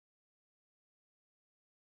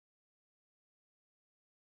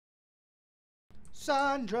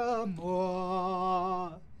Sandra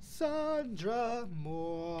Moore. Sandra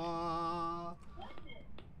Moore.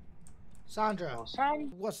 Sandra,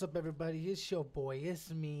 what's up, everybody? It's your boy.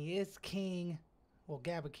 It's me. It's King. Well,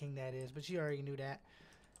 Gabba King, that is, but you already knew that.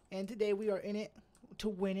 And today we are in it to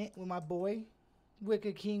win it with my boy,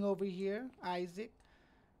 Wicked King over here, Isaac.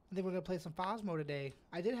 I think we're gonna play some Phasmo today.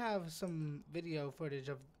 I did have some video footage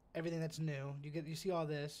of everything that's new. You see all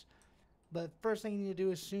this, but first thing you need to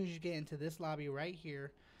do as soon as you get into this lobby right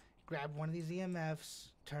here, grab one of these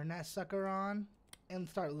EMFs, turn that sucker on, and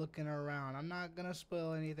start looking around. I'm not gonna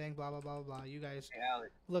spoil anything. Blah blah blah blah. You guys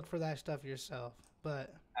look for that stuff yourself.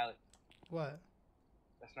 But Alec, what?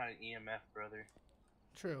 That's not an EMF, brother.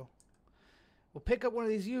 True. We'll pick up one of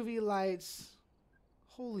these UV lights.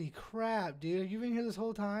 Holy crap, dude! You've been here this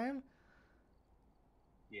whole time?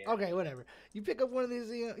 Yeah. Okay, whatever. You pick up one of these.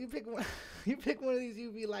 You pick one. You pick one of these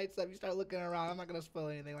UV lights up. You start looking around. I'm not gonna spoil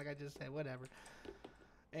anything, like I just said. Whatever.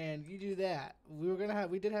 And you do that. We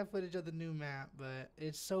did have footage of the new map, but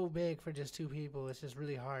it's so big for just 2 people. It's just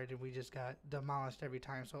really hard, and we just got demolished every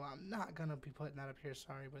time. So I'm not gonna be putting that up here.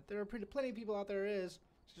 Sorry, but there are plenty of people out there. Just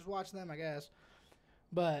watch them, I guess.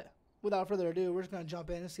 But without further ado, we're just gonna jump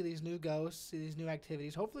in and see these new ghosts, see these new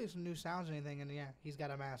activities. Hopefully, some new sounds or anything. And yeah, he's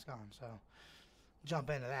got a mask on, so jump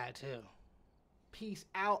into that too. Peace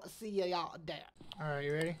out. See ya, y'all there. All right,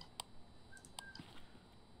 you ready?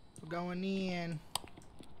 We're going in.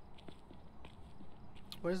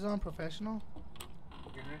 What is it on, professional?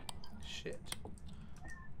 Shit.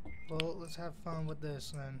 Well, let's have fun with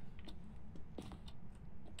this then.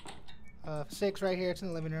 6 right here. It's in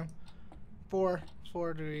the living room. 4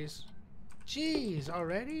 degrees. Jeez,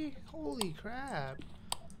 already? Holy crap.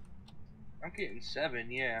 I'm getting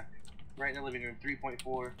 7, yeah. Right in the living room,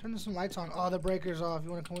 3.4. Turn some lights on. Oh, the breaker's off.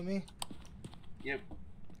 You want to come with me? Yep.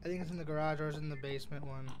 I think it's in the garage or it's in the basement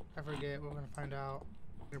one. I forget. We're going to find out.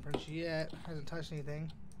 Fingerprints yet. Hasn't touched anything.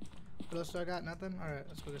 What else do I got? Nothing? Alright,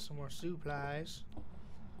 let's go get some more supplies.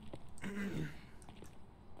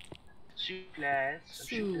 Supplies.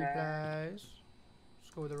 Supplies.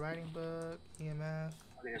 Let's go with a writing book, EMF.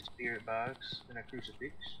 I got a spirit box and a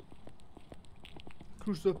crucifix.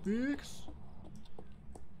 Crucifix?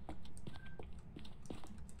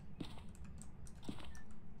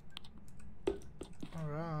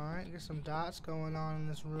 Alright, get some dots going on in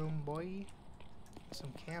this room, boy.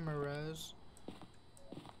 Some cameras.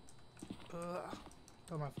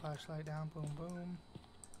 Throw my flashlight down. Boom, boom.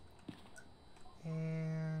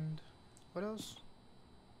 And what else?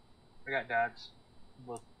 I got dots.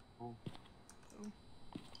 Both. Boom.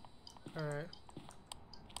 Alright.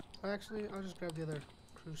 Actually, I'll just grab the other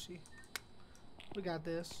cruci. We got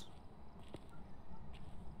this.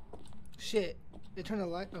 Shit. They turned the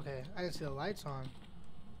light. Okay, I didn't see the lights on.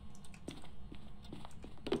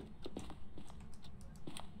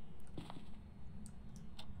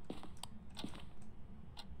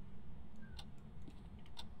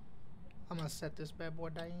 I'm gonna set this bad boy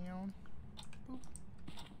down. Boop.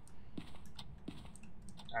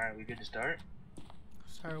 Alright, we good to start?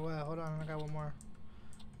 Sorry, well, hold on, I got one more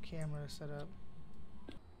camera to set up.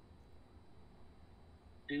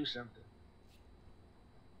 Do something.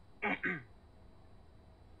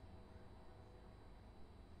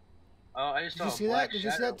 Oh, I just saw a black shadow. Did you see that? Did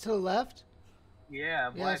you see that to the left? Yeah,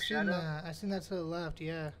 a black shadow. That. I seen that to the left,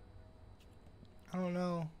 yeah. I don't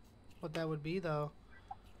know what that would be, though.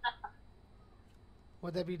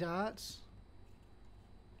 Would that be dots?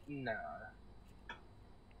 No.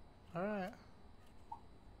 Alright.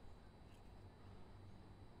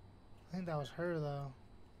 I think that was her, though.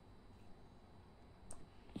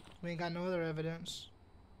 We ain't got no other evidence.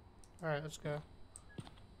 Alright, let's go.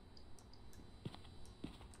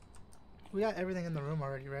 We got everything in the room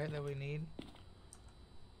already, right? That we need?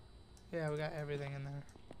 Yeah, we got everything in there.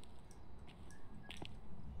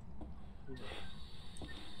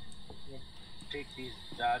 Take these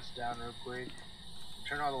dots down real quick.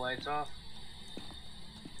 Turn all the lights off.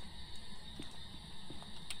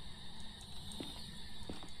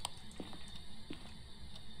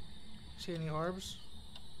 See any orbs?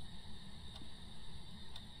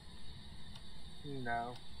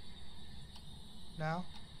 No. No?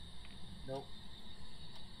 Nope.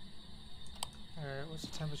 Alright, what's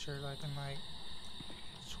the temperature like in like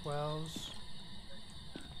 12s?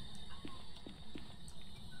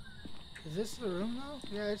 Is this the room though?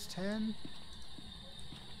 Yeah, it's 10.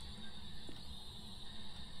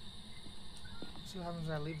 Let's see what happens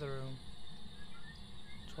when I leave the room.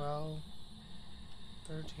 12,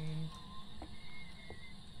 13.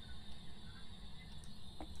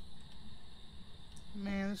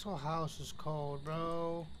 Man, this whole house is cold,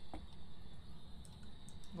 bro.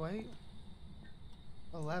 Wait.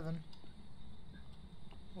 11.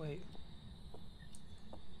 Wait.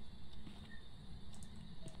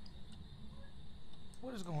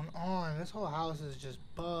 What is going on? This whole house is just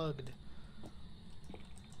bugged.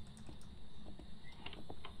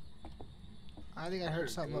 I think I heard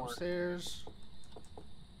something upstairs.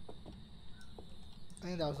 I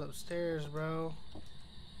think that was upstairs, bro.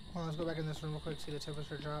 Hold on, let's go back in this room real quick, see the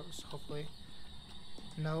temperature drops, hopefully.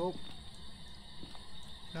 Nope.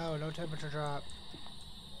 No, no temperature drop.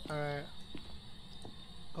 Alright.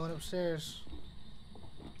 Going upstairs.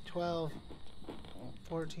 12.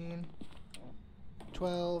 14.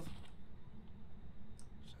 12.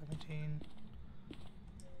 17.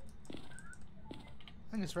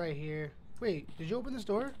 I think it's right here. Wait, did you open this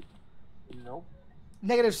door? Nope.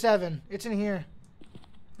 -7. It's in here.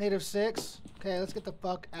 -6. Okay, let's get the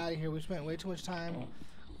fuck out of here. We spent way too much time.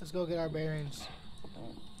 Let's go get our bearings.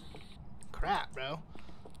 Crap, bro.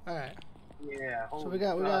 All right. Yeah. So we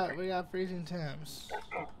got freezing temps.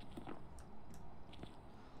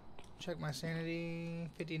 Check my sanity.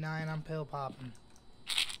 59. I'm pill popping.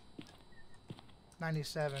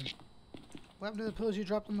 97. What happened to the pills you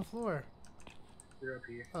dropped on the floor? They're up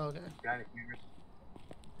here. Oh, okay. Got it, cameras.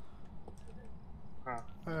 Huh.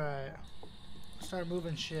 All right. Start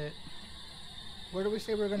moving shit. Where do we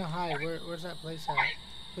say we're gonna hide? Where's that place at?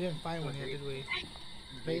 We didn't find one yet, did we?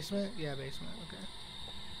 Basement? Yeah, basement. Okay.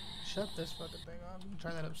 Shut this fucking thing off. You can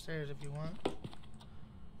try that upstairs if you want.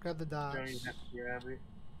 Grab the dots. Don't even have to grab it.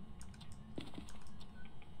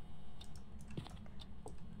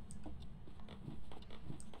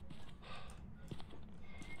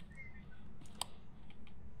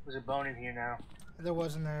 There's a bone in here now. There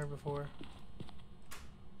wasn't there before.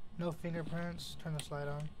 No fingerprints. Turn the slide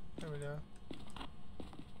on. There we go.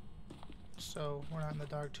 So we're not in the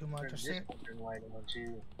dark too much. Turn this fucking light on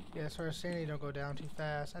too. Yeah, so our sanity don't go down too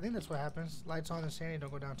fast. I think that's what happens. Lights on and sanity don't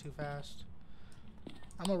go down too fast.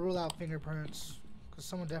 I'm gonna rule out fingerprints because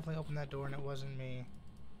someone definitely opened that door and it wasn't me.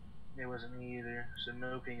 It wasn't me either. So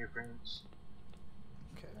no fingerprints.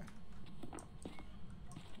 Okay.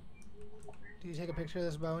 Did you take a picture of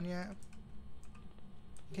this bone yet?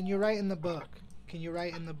 Can you write in the book? Can you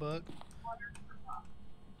write in the book?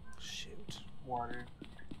 Shoot. Water.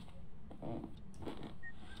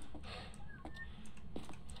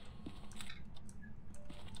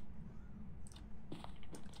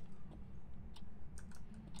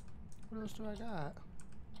 What else do I got?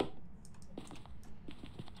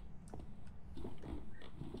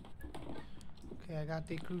 Okay, I got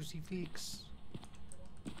the crucifix.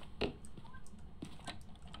 Did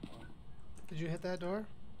you hit that door?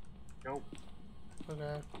 Nope.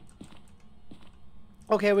 Okay.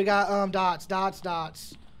 Okay, we got dots.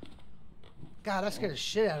 God, that scared the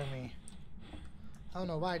shit out of me. I don't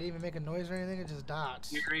know why. It didn't even make a noise or anything. It's just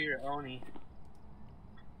dots. Yuri or Oni.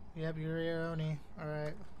 Yep, Yuri or Oni.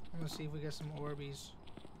 Alright. I'm gonna see if we get some Orbeez.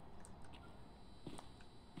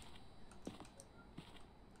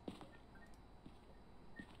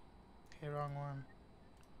 Okay, wrong one.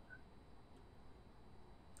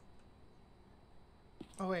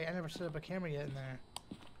 Oh wait, I never set up a camera yet in there.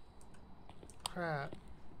 Crap.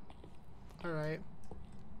 Alright.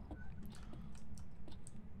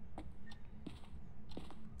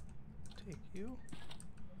 Take you.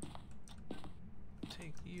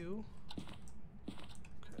 Take you.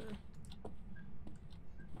 Okay.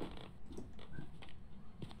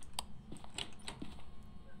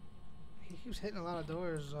 He keeps hitting a lot of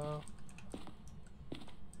doors, though.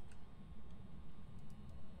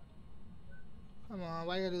 Come on,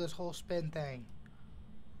 why you gotta do this whole spin thing?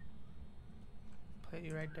 Put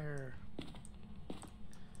you right there.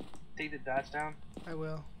 Take the dots down. I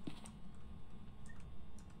will.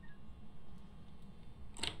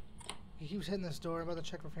 He keeps hitting this door. I'm about to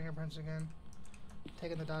check for fingerprints again.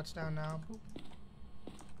 Taking the dots down now.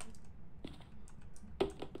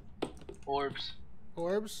 Boop. Orbs.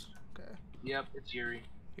 Orbs? Okay. Yep, it's Yuri.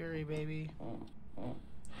 Yuri, baby.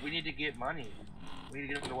 We need to get money. We need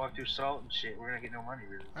to get him to walk through salt and shit. We're gonna get no money,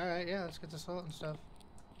 really. Alright, yeah, let's get the salt and stuff.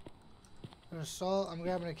 There's salt. I'm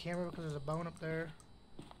grabbing a camera because there's a bone up there.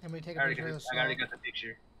 And we take a picture of the salt. I already got the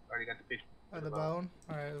picture. Already got the picture. Of the bone?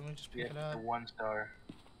 Alright, let me just pick it up. The 1 star.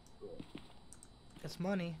 It's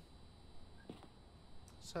money.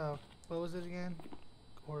 So, what was it again?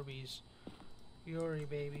 Orbeez. Yuri,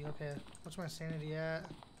 baby. Okay, what's my sanity at?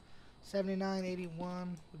 79,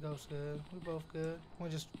 81. We both good. We both good. We'll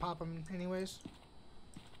just pop them anyways.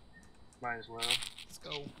 Might as well. Let's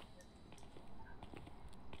go.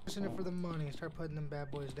 Just in it for the money. Start putting them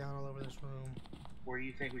bad boys down all over this room. Where do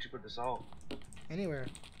you think we should put the salt? Anywhere.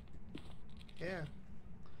 Yeah.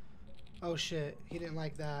 Oh shit. He didn't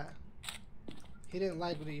like that. He didn't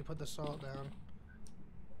like that you put the salt down.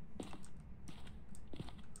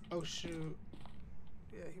 Oh shoot.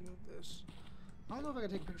 Yeah, he moved this. I don't know if I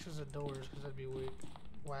can take pictures of doors because that'd be weak.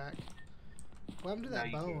 Whack. What happened to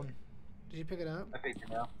that bone? Can't. Did you pick it up? I picked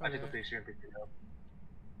it up. Okay. I took a picture and picked it up.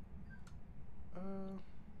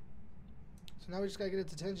 So now we just gotta get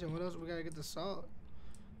its attention. What else? We gotta get the salt.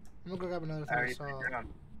 I'm gonna go grab another I thing already of put salt. it down.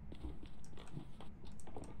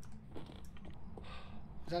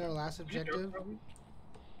 Is that our last objective?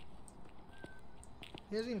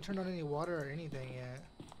 He hasn't even turned on any water or anything yet.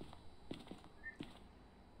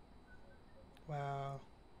 Wow.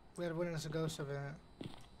 We had to witness a ghost event.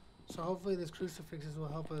 So hopefully this crucifixes will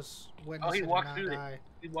help us witness it and not die.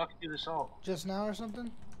 He walked through the salt. Just now or something?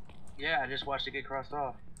 Yeah, I just watched it get crossed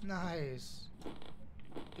off. Nice.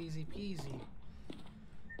 Easy peasy.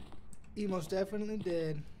 He most definitely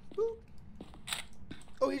did. Boop.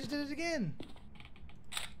 Oh, he just did it again.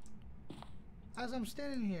 As I'm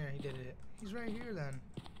standing here, he did it. He's right here then.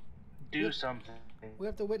 Do something. We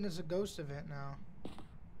have to witness a ghost event now.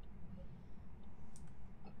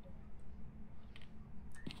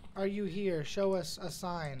 Are you here? Show us a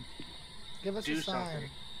sign. Give us a sign. Something.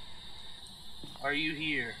 Are you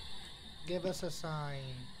here? Give us a sign.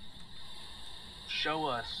 Show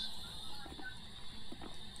us.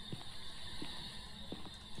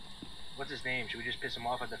 What's his name? Should we just piss him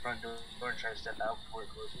off at the front door and try to step out before it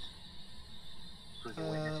closes? So we can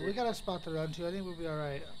witness it? We got a spot to run to. I think we'll be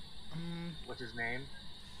alright. What's his name?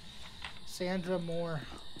 Sandra Moore.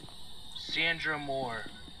 Sandra Moore.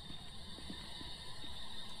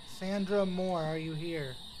 Sandra Moore, are you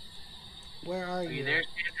here? Where are you? Are you there,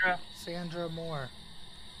 Sandra? Sandra Moore.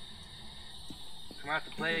 Come out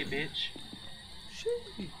to play, bitch.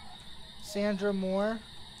 Shoo. Sandra Moore.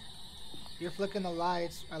 You're flicking the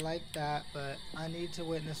lights. I like that, but I need to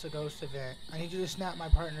witness a ghost event. I need you to snap my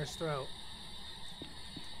partner's throat.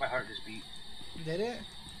 My heart just beat. Did it?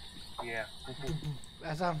 Yeah.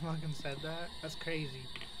 That's how I fucking said that? That's crazy.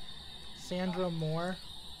 Sandra Moore.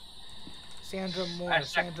 Sandra Moore.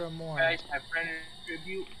 Sandra Moore. Guys, my friend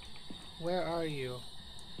tribute. Where are you?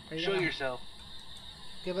 Show yourself.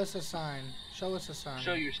 Give us a sign. Show us a sign.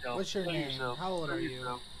 Show yourself. What's your name? Yourself. How old Show are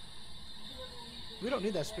yourself. you? We don't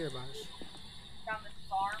need that spirit box. Down this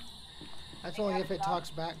farm. That's only if it talks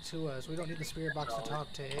back to us. We don't need the spirit box to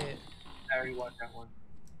talk to it. I already watched that one.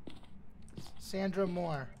 Sandra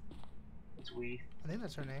Moore. It's we. I think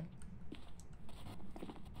that's her name.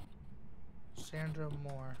 Sandra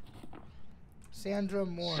Moore. Sandra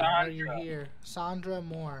Moore, are you here? Sandra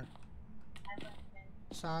Moore.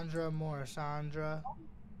 Sandra Moore. Sandra.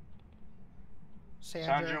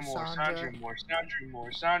 Sandra Moore. Sandra Moore. Sandra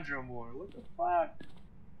Moore. Sandra Moore. What the fuck?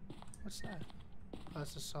 What's that? Oh,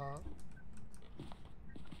 that's the salt.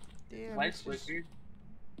 Damn. Lights flickered.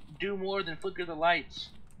 Do more than flicker the lights.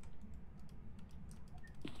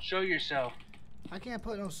 Show yourself. I can't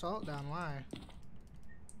put no salt down. Why?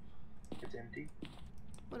 It's empty.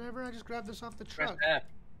 Whatever. I just grabbed this off the truck. Press F.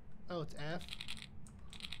 Oh, it's F.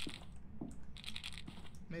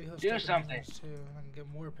 Maybe he'll do something too. I can get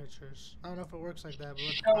more pictures. I don't know if it works like that, but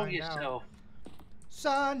let's show find yourself. Out.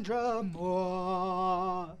 Sandra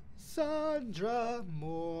Moore. Sandra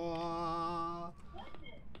Moore.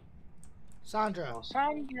 Sandra. Oh,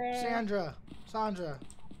 Sandra. Sandra. Sandra.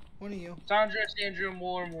 One of you. Sandra.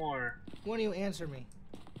 Moore. One of you answer me.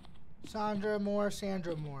 Sandra Moore.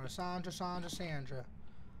 Sandra Moore. Sandra.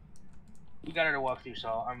 We got her to walk through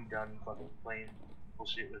salt. I'm done fucking playing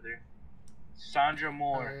bullshit with her. Sandra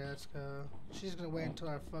Moore. Alright, let's go. She's gonna wait until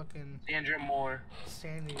our fucking Sandra Moore.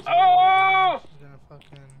 Sandy's. Oh! She's gonna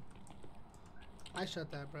fucking. I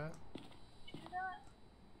shut that, bro.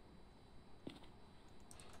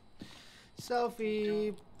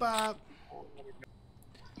 Selfie, bop.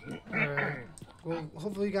 Alright. Well,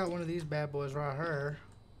 hopefully you got one of these bad boys right here.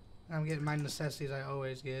 I'm getting my necessities I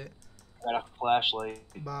always get. Got a flashlight,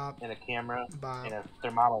 Bop. and a camera, Bop. and a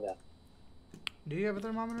thermometer. Do you have a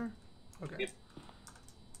thermometer? Okay. Yep.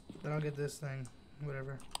 Then I'll get this thing.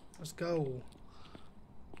 Whatever. Let's go.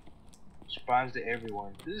 Responds to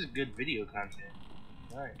everyone. This is good video content.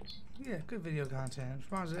 Nice. Yeah, good video content.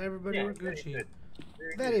 Responds to everybody. Yeah, We're Gucci. good.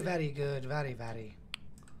 Very good. Very.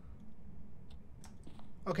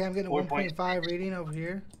 Okay, I'm getting a 1.5 reading over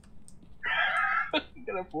here. You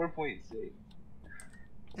got a 4.6.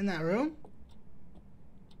 In that room?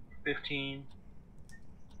 15.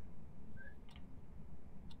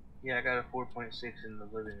 Yeah, I got a 4.6 in the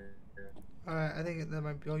living room. Alright, I think that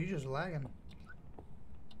might be. Oh, you're just lagging.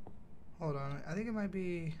 Hold on. I think it might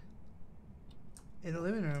be in the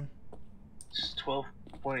living room. It's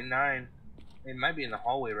 12.9. It might be in the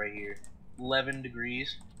hallway right here. 11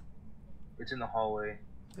 degrees. It's in the hallway.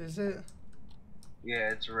 Is it? Yeah,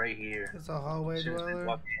 it's right here. It's a hallway As soon as we dweller?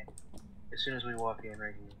 walk in. As soon as we walk in,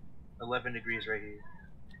 right here. 11 degrees right here.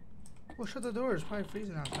 Well, shut the door. It's probably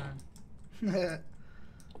freezing outside.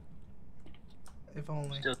 If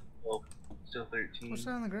only. Still 12. Still 13. What's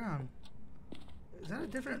that on the ground? Is that a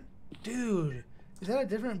different... Dude, is that a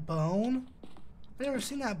different bone? I've never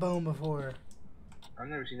seen that bone before. I've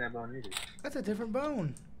never seen that bone either. That's a different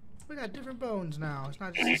bone. We got different bones now. It's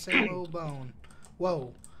not just the same old bone.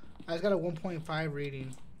 Whoa. I just got a 1.5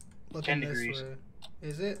 reading. Looking 10 this degrees. way.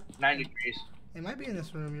 Is it? 9 degrees. It might be in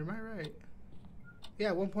this room. You're right.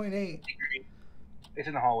 Yeah, 1.8. Degree. It's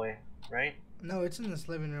in the hallway, right? No, it's in this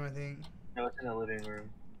living room, I think. No, it's in the living room.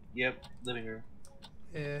 Yep, living room.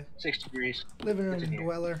 Yeah. 6 degrees. Living It's in room here.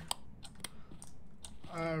 dweller.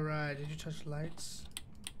 Alright, did you touch the lights?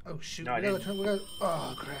 Oh shoot. No, I didn't.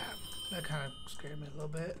 Oh crap. That kind of scared me a little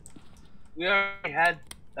bit. We already had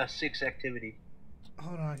a 6 activity.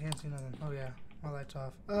 Hold on, I can't see nothing. Oh yeah, my light's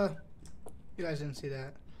off. You guys didn't see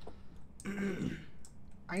that.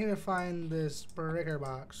 I need to find this breaker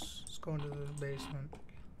box. Let's go into the basement.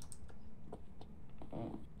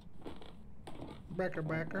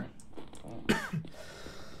 Breaker.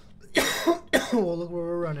 Well, look where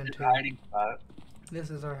we're running It's a to. hiding spot. This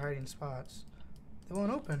is our hiding spots. They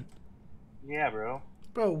won't open. Yeah, bro.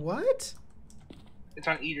 Bro, what? It's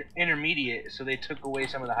on intermediate, so they took away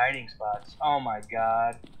some of the hiding spots. Oh my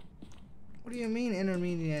god. What do you mean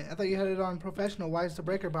intermediate? I thought you had it on professional. Why is the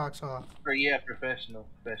breaker box off? Or yeah, professional,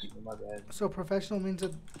 my bad. So professional means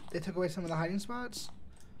that they took away some of the hiding spots?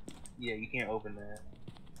 Yeah, you can't open that.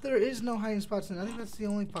 There is no hiding spots, and I think that's the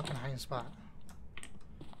only fucking hiding spot.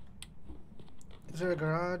 Is there a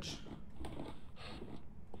garage?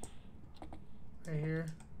 Right here?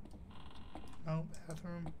 No,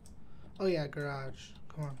 bathroom. Oh yeah, garage.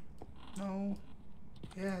 Come on. No.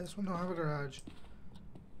 Yeah, this one don't have a garage.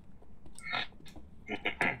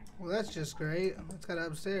 Well, that's just great. It's got it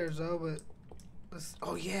upstairs though, but let's.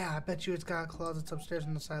 Oh yeah, I bet you it's got closets upstairs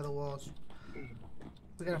on the side of the walls.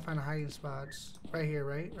 We gotta find the hiding spots. Right here,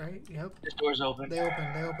 right? Right? Yep. This door's open. They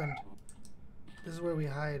opened. This is where we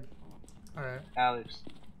hide. Alright. Alex,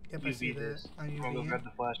 Yep, I see UV that. this. On I'm gonna go UV. grab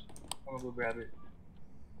the flash. I'm gonna go grab it.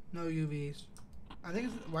 No UVs. I think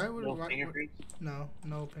it's, why would No why, fingerprints? no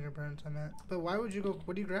fingerprints I meant. But why would you go,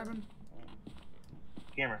 what are you grabbing?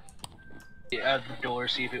 Camera. Get out the door,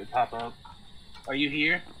 see if it would pop up. Are you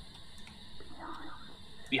here?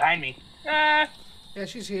 Behind me. Ah! Yeah,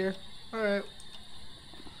 she's here. Alright.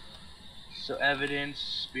 So evidence,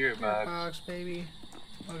 spirit box. Box, baby.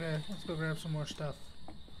 Okay, let's go grab some more stuff.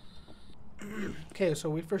 Okay, so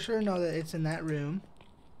we for sure know that it's in that room.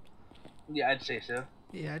 Yeah, I'd say so.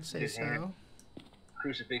 Yeah, I'd say Good so. hand.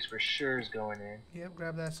 Crucifix for sure is going in. Yep,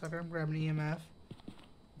 grab that sucker. I'm grabbing EMF.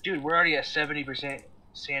 Dude, we're already at 70%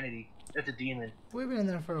 sanity. That's a demon. We've been in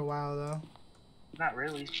there for a while though. Not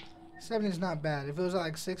really. 70's not bad. If it was at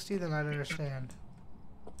like 60, then I'd understand.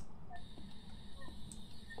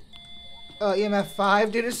 EMF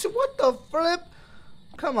 5, dude. It's, what the flip?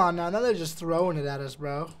 Come on now. Now they're just throwing it at us,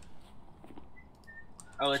 bro.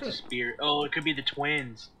 Oh, it's Sure. a spirit. Oh, it could be the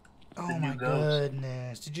twins. Oh The my new ghost.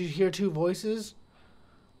 goodness. Did you hear two voices?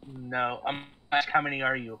 No. I'm ask how many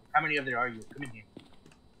are you? How many of there are you? Come in here.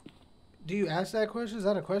 Do you ask that question? Is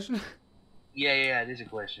that a question? Yeah, it is a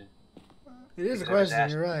question. It is a Because I was question.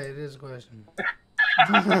 asking. You're right. It is a question.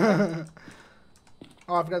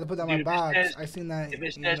 Oh, I forgot to put that in my Dude, if it box. says- I seen that. if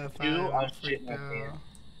it says EMF 2, five, I'll I shit freaked my out. pants.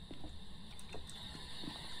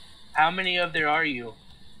 How many of there are you?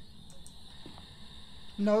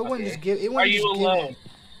 No, it wouldn't Okay. just give. It Are wouldn't you just give alone? it.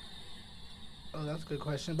 Oh, that's a good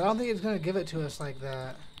question. But I don't think it's gonna give it to us like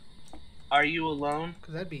that. Are you alone?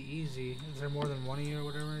 Cause that'd be easy. Is there more than one of you or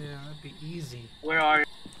whatever? Yeah, that'd be easy. Where are you?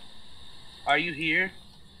 Are you here?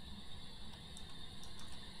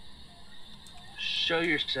 Show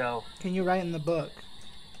yourself. Can you write in the book?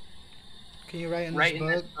 Can you write in Right this in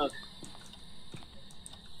book? this book.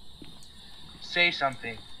 Say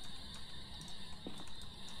something.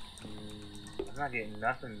 I'm not getting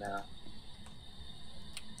nothing now.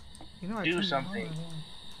 You know, I Do turned it something. on.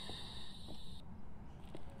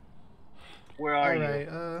 Where are Alright,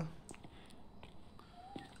 you?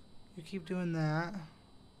 you keep doing that.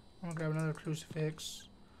 I'm gonna grab another crucifix,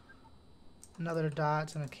 another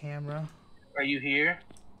dots, and a camera. Are you here?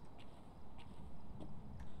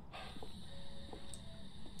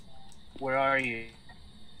 Where are you?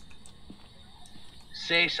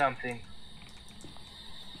 Say something.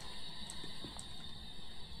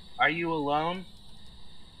 Are you alone?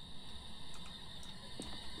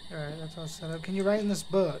 Alright, that's all set up. Can you write in this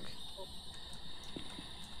book?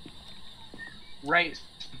 Write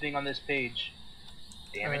Thing on this page.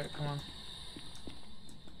 Damn it. Alright, come on.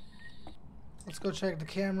 Let's go check the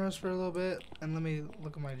cameras for a little bit, and let me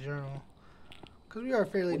look at my journal. Because we are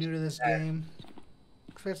fairly new to this game.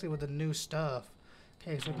 Especially with the new stuff.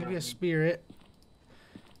 Okay, so it can be a spirit.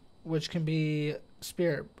 Which can be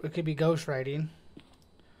spirit. It could be ghostwriting.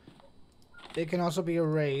 It can also be a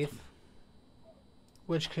wraith.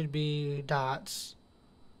 Which could be dots.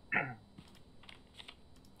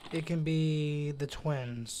 It can be the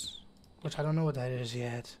twins. Which I don't know what that is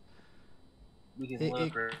yet. We can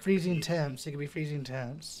look for freezing temps. It could be freezing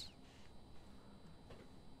temps.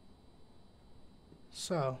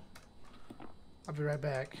 So, I'll be right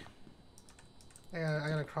back. I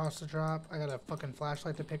gotta cross the drop. I got a fucking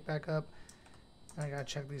flashlight to pick back up. And I gotta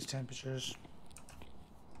check these temperatures.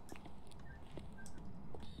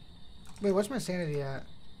 Wait, what's my sanity at?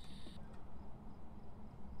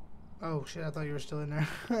 Oh shit, I thought you were still in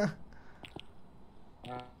there.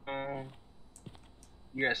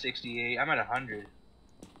 You're at 68. I'm at 100.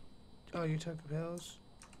 Oh, you took the pills?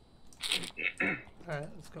 Alright,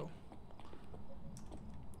 let's go.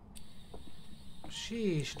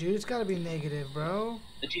 Sheesh, dude, it's gotta be negative, bro.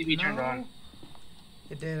 The TV turned on.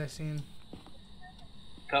 It did, I seen.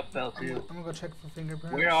 Cup fell too. I'm gonna go check for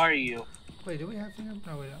fingerprints. Where are you? Wait, do we have fingerprints?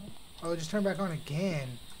 No, we don't. Oh, it just turned back on again.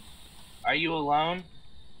 Are you alone?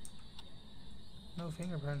 No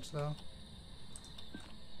fingerprints, though.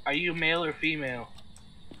 Are you male or female?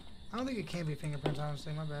 I don't think it can be fingerprints,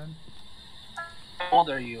 honestly. My bad. How old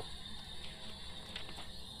are you?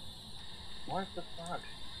 What the fuck?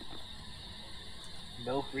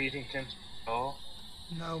 No freezing temps at all?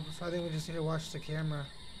 No, so I think we just need to watch the camera.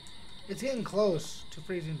 It's getting close to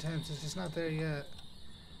freezing temps. It's just not there yet.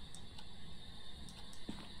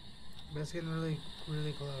 But it's getting really,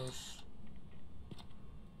 really close.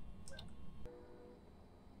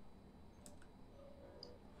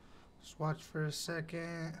 Just watch for a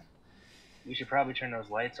second. We should probably turn those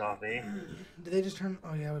lights off, eh? Did they just turn?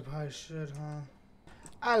 Oh yeah, we probably should, huh?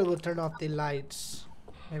 I will turn off the lights.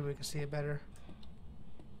 Maybe we can see it better.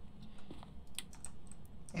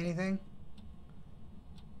 Anything?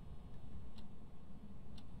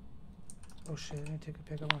 Oh shit, I need to take a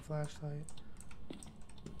pick up my flashlight.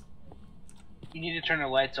 You need to turn the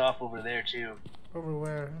lights off over there too. Over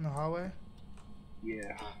where? In the hallway?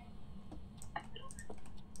 Yeah.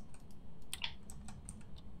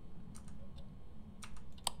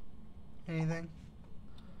 Anything?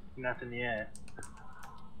 Nothing yet.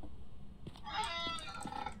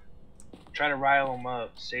 Try to rile them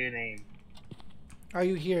up. Say your name. Are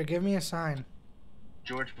you here? Give me a sign.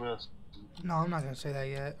 George Wilson. No, I'm not gonna say that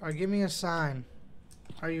yet. Or give me a sign.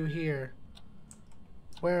 Are you here?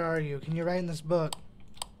 Where are you? Can you write in this book?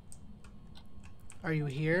 Are you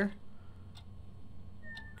here?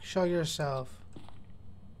 Show yourself.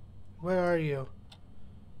 Where are you?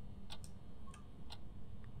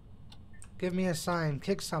 Give me a sign.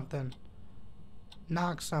 Kick something.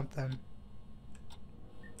 Knock something.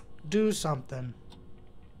 Do something.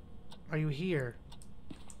 Are you here?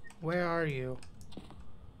 Where are you?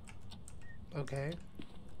 Okay.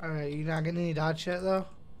 Alright, you not getting any dots yet though?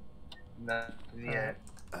 Nothing yet.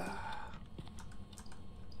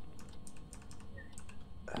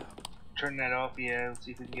 Turn that off, yeah. Let's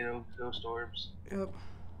see if we can get ghost orbs. Yep.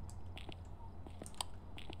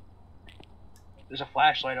 There's a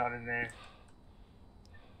flashlight on in there.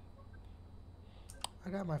 I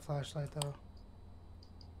got my flashlight though.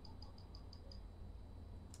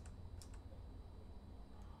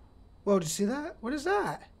 Whoa, did you see that? What is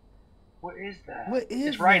that? What is that? What is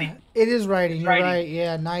It's writing. that? It is writing. It's You're writing. right.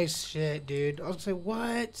 Yeah, nice shit, dude. I was gonna say,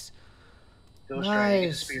 what? Ghost writing.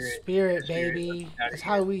 Nice. Spirit, Spirit, Spirit. baby. Let's get outta That's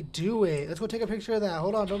here. how we do it. Let's go take a picture of that.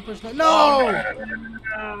 Hold on, don't push that. Oh, No!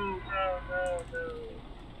 no.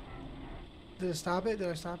 Did it stop it? Did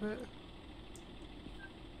I stop it?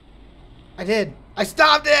 I did. I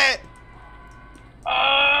stopped it! Oh!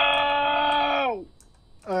 I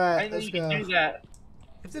Alright, think let's you go. can do that.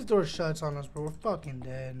 If this door shuts on us, bro, we're fucking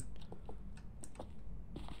dead.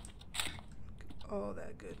 Oh,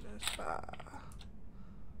 that goodness. Ah.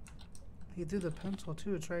 He threw the pencil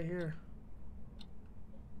too. It's right here.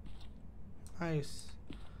 Nice.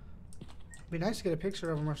 Be nice to get a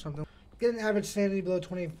picture of him or something. Get an average sanity below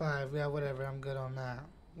 25. Yeah, whatever. I'm good on that.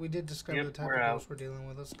 We did discover Yep, the type we're of out. ghost we're dealing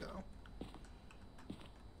with. Let's go.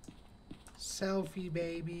 Selfie,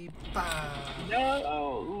 baby. Bah. No.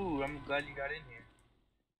 Oh, ooh, I'm glad you got in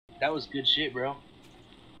here. That was good shit, bro.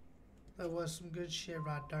 That was some good shit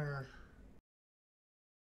right there.